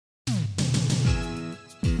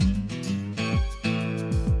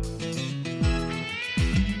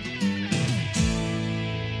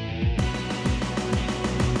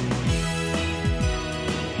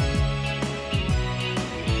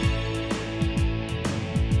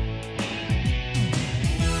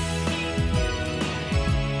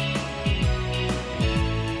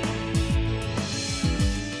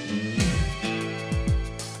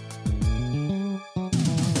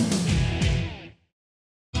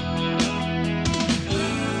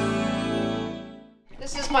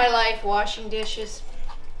my life, washing dishes.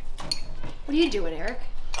 What are you doing, Eric?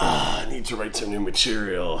 I need to write some new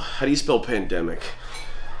material. How do you spell pandemic?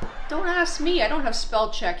 Don't ask me. I don't have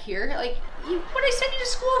spell check here. Like, what did I send you to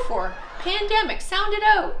school for? Pandemic. Sound it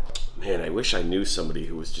out. Man, I wish I knew somebody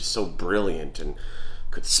who was just so brilliant and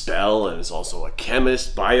could spell and is also a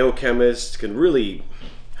chemist, biochemist, can really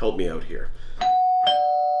help me out here.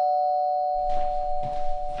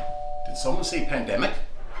 Did someone say pandemic?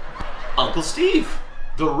 Uncle Steve,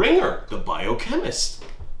 the ringer, the biochemist.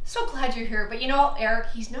 So glad you're here, but you know, Eric,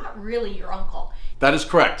 he's not really your uncle. That is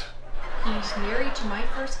correct. He's married to my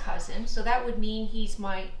first cousin, so that would mean he's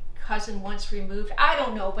my cousin once removed. I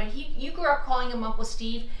don't know, but you grew up calling him Uncle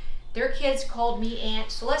Steve. Their kids called me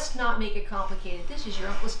Aunt, so let's not make it complicated. This is your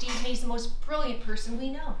Uncle Steve, and he's the most brilliant person we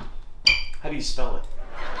know. How do you spell it?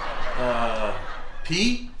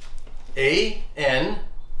 P-A-N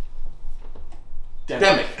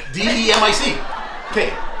Demic. D-E-M-I-C.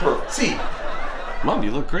 Okay, perfect. C. Mom,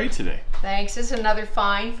 you look great today. Thanks. This is another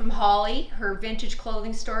find from Holly, her vintage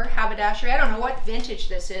clothing store, haberdashery. I don't know what vintage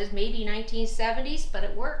this is, maybe 1970s, but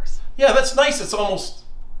it works. Yeah, that's nice. It's almost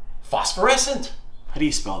phosphorescent. How do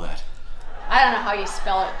you spell that? I don't know how you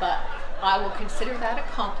spell it, but I will consider that a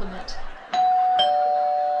compliment.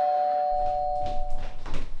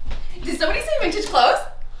 Did somebody say vintage clothes?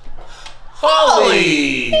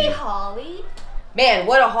 Holly! Hey, Holly. Man,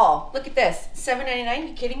 what a haul. Look at this. $7.99,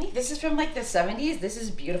 you kidding me? This is from like the 70s. This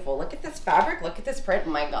is beautiful. Look at this fabric. Look at this print.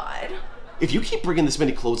 My God. If you keep bringing this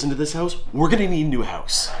many clothes into this house, we're gonna need a new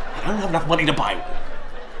house. And I don't have enough money to buy one.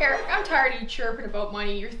 Eric, I'm tired of you chirping about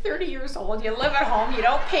money. You're 30 years old, you live at home, you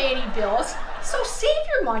don't pay any bills. So save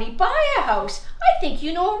your money, buy a house. I think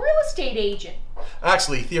you know a real estate agent.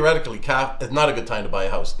 Actually, theoretically, Kath, it's not a good time to buy a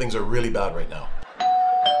house. Things are really bad right now.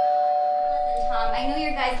 Listen, Tom, I know you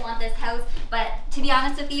guys want this house, but to be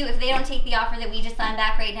honest with you, if they don't take the offer that we just signed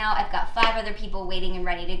back right now, I've got 5 other people waiting and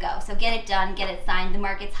ready to go. So get it done, get it signed. The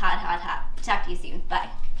market's hot, hot, hot. Talk to you soon. Bye.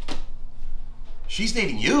 She's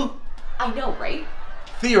dating you? I know, right?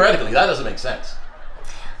 Theoretically, that doesn't make sense.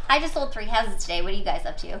 I just sold 3 houses today. What are you guys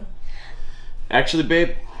up to? Actually,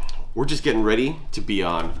 babe, we're just getting ready to be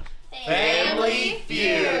on Family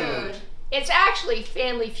Feud. It's actually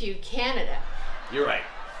Family Feud Canada. You're right.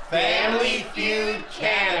 Family Feud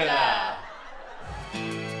Canada.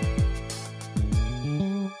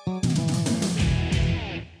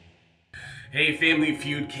 Hey, Family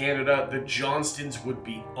Feud Canada, the Johnstons would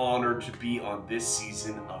be honored to be on this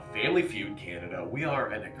season of Family Feud Canada. We are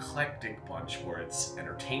an eclectic bunch where it's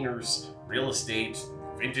entertainers, real estate,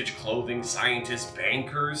 vintage clothing, scientists,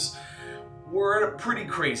 bankers. We're a pretty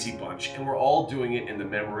crazy bunch, and we're all doing it in the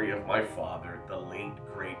memory of my father, the late,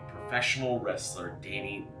 great professional wrestler,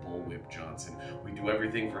 Danny Bullwhip Johnson. We do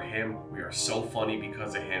everything for him. We are so funny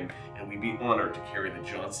because of him, and we'd be honored to carry the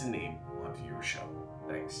Johnson name onto your show.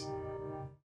 Thanks.